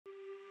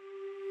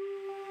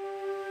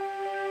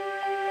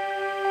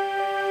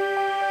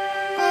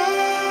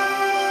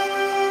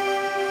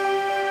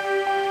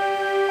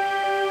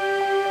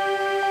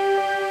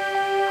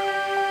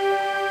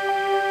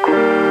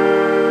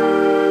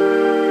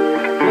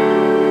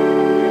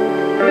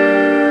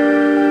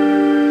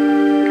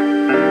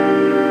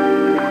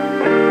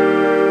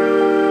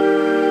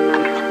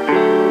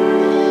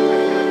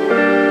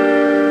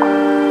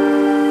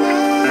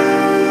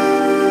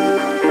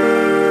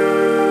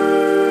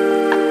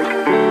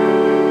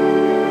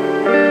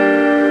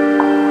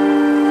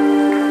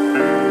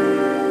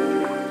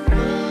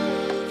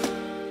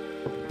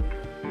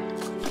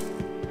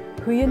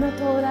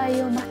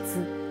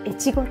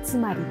越後妻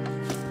有。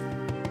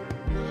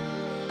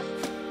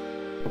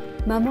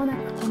まもな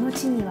くこの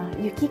地には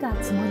雪が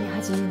積もり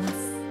始めま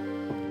す。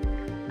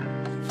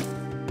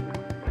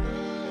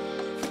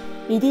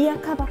イリア・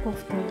カバコ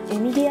フとエ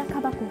ミリア・カ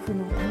バコフ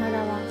の棚田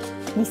は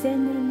2000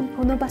年に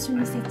この場所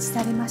に設置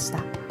されました。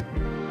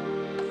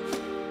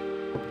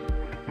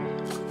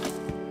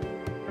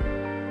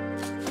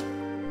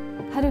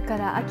春か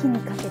ら秋に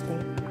かけて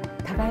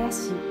耕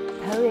し、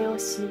田植えを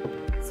し、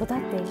育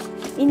て、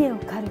稲を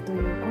刈るとい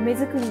う米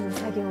作りの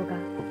作業が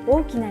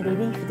大きなレリ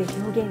ーフで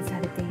表現さ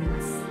れてい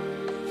ます。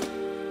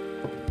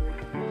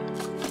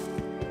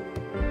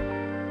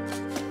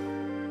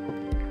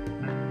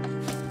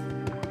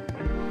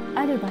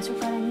ある場所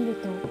から見る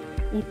と、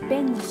一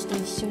辺の石と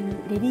一緒に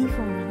レリー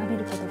フを眺め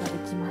ることがで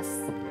きま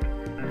す。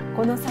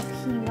この作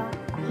品は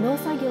農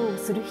作業を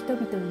する人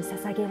々に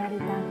捧げられ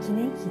た記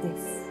念碑で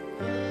す。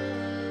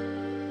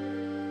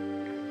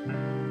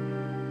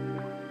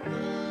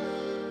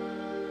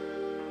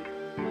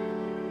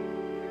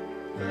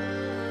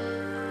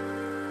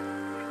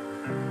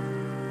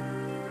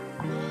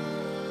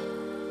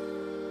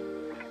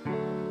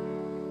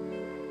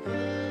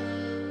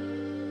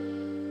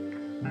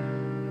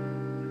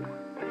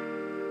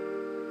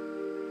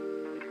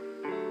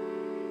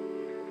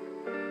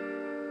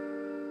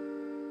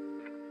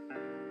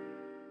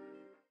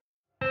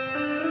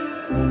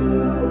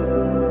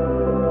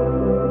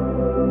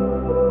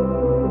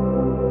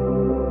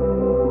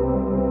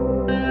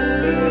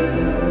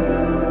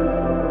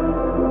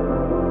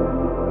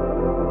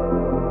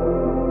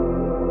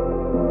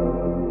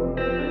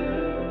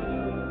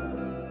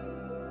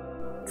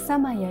草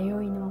間彌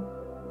生の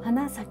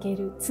花咲け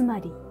る妻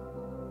有。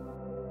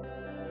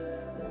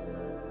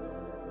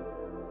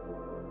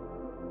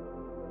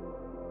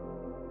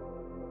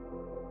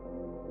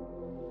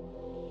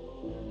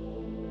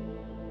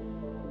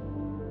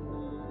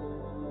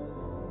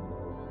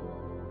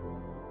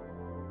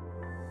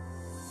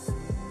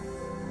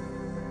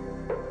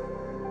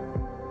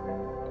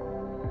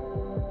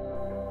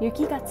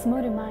雪が積も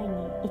る前に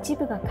一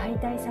部が解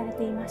体され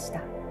ていまし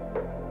た。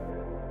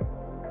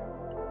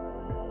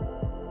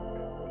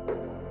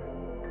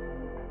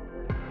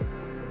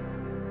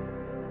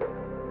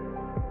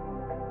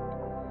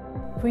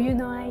冬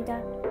の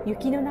間、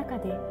雪の中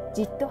で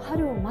じっと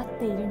春を待っ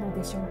ているの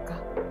でしょう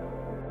か。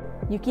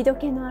雪解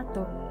けの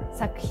後、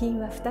作品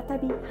は再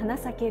び花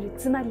咲ける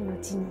妻有の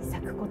地に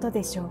咲くこと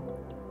でしょう。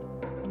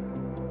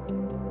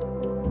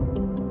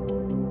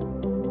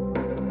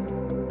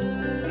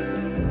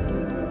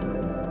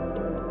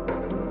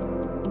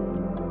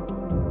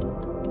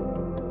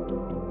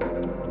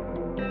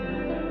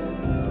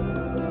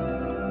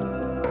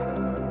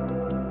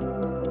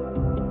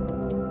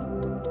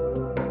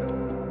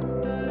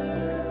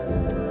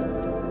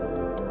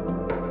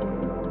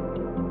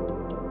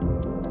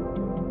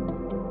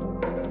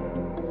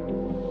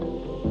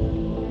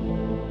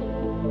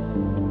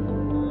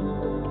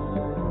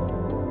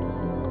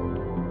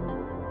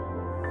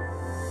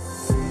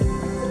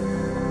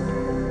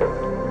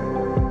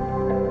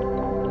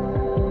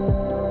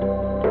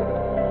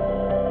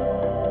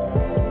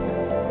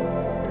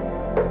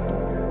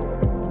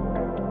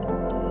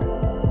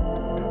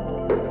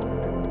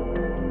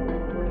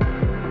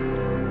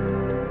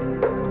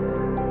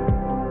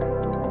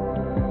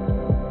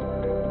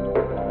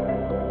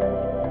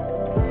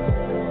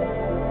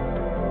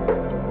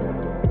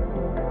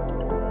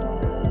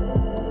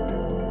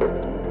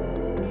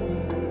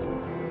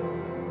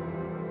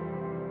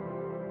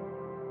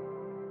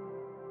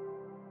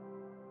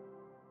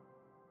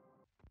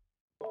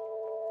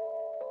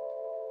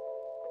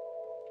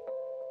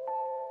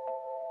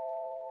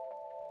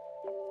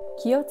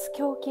清津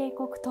峡渓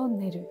谷トン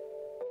ネル。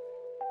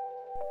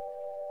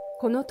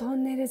このト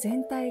ンネル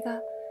全体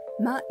が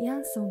ヤ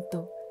ンソン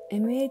と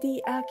MAD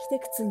アーキテ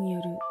クツによ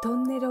るト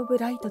ンネル・オブ・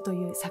ライトと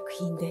いう作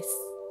品です。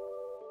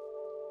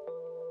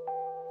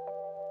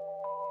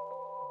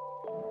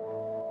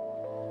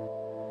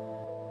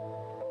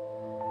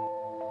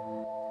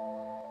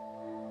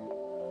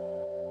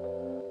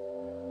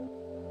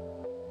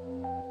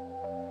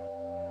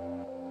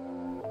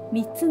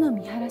3つの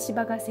見晴らし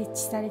場が設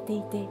置されて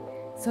いて、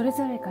それ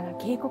ぞれから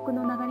渓谷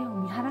の流れを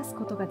見晴らす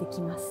ことがで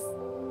きます。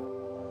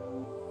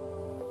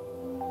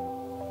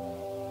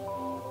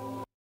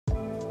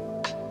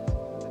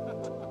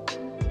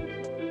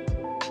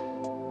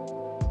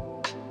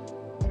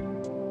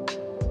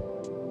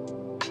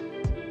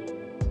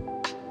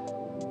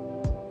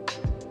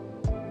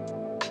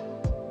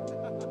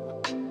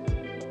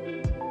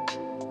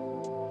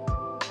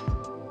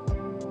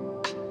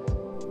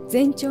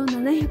全長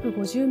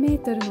750メー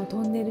トルのト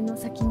ンネルの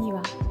先に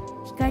は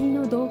光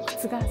の洞窟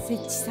が設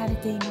置され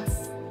ていま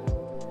す。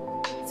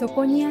そ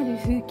こにある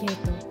風景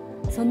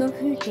とその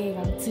風景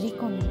が映り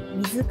込む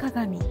水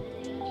鏡。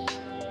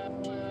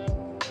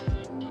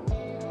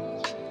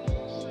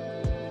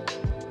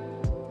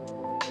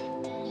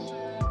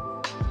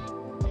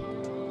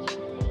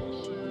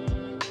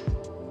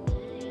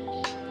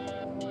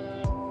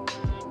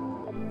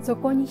そ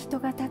こに人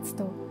が立つ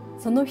と、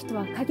その人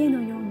は影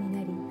のようにな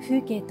り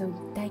風景と一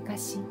体化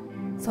し、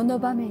その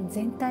場面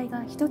全体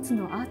が一つ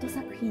のアート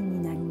作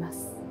品になりま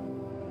す。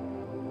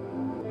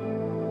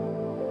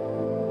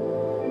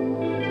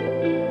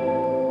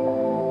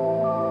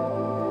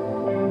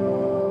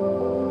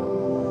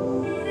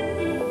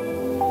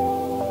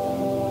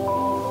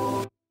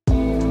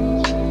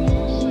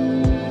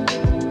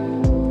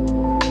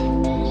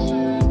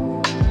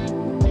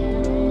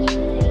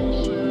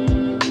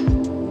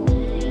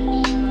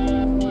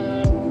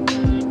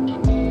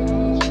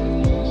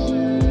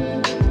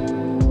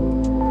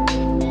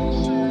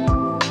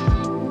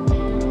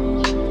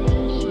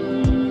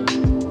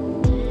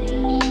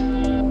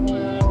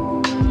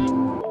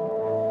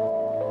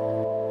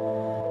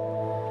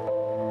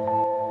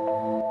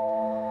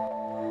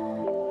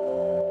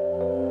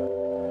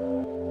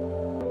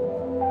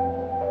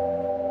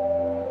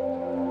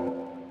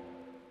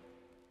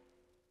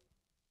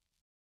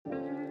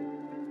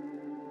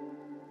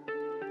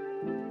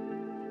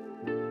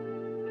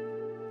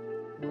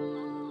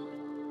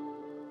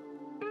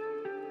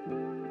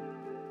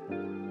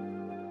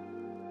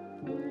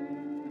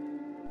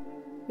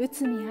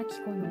内海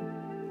昭子の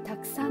た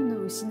くさん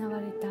の失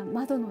われた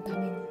窓のた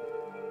めに。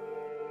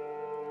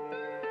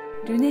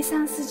ルネサ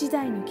ンス時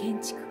代の建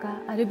築家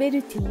アルベ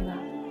ルティは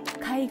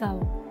絵画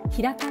を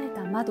開かれ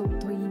た窓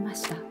と言いま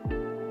した。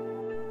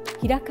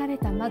開かれ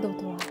た窓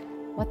とは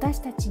私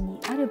たちに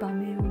ある場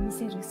面を見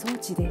せる装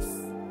置で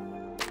す。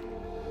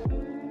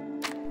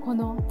こ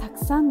のた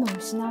くさんの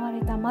失わ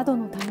れた窓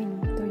のため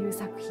にという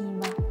作品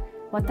は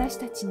私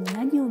たちに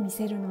何を見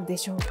せるので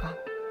しょうか。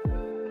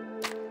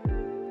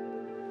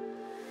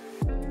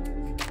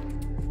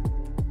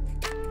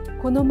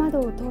この窓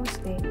を通し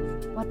て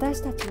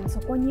私たちはそ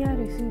こにあ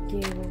る風景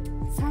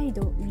を再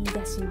度見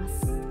出しま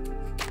す。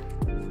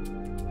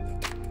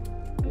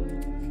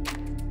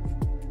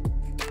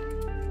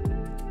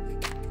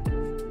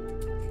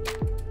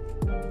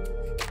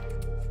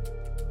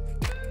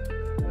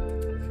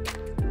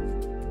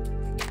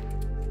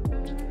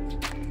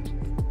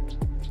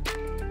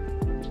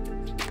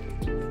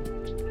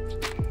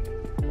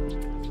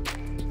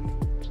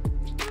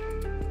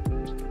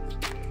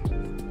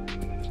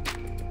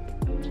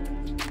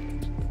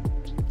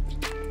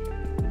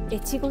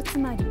越後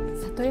妻有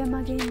里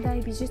山現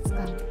代美術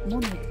館モ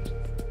ネ。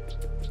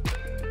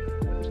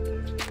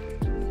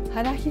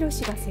原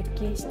浩が設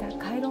計した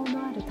回廊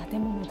のある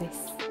建物で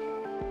す。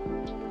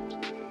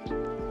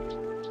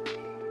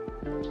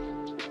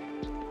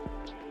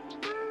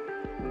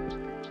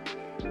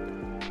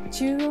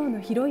中央の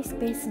広いス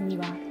ペースに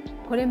は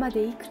これま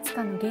でいくつ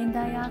かの現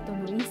代アート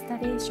のインスタ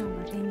レーション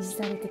が展示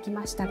されてき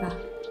ましたが、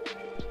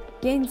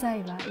現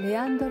在はレ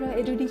アンドロ・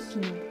エルリッヒ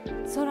の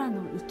空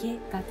の池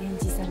が展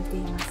示されてい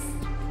ます。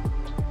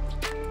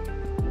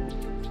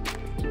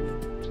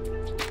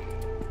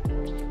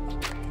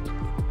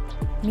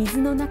水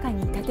の中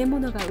に建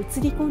物が映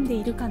り込んで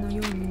いるかの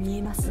ように見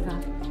えますが、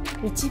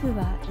一部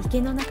は池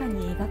の中に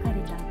描か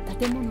れた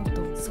建物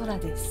と空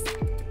です。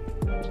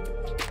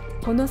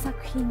この作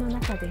品の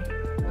中で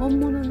本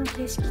物の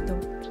景色とフ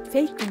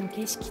ェイクの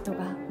景色と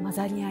が混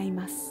ざり合い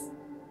ます。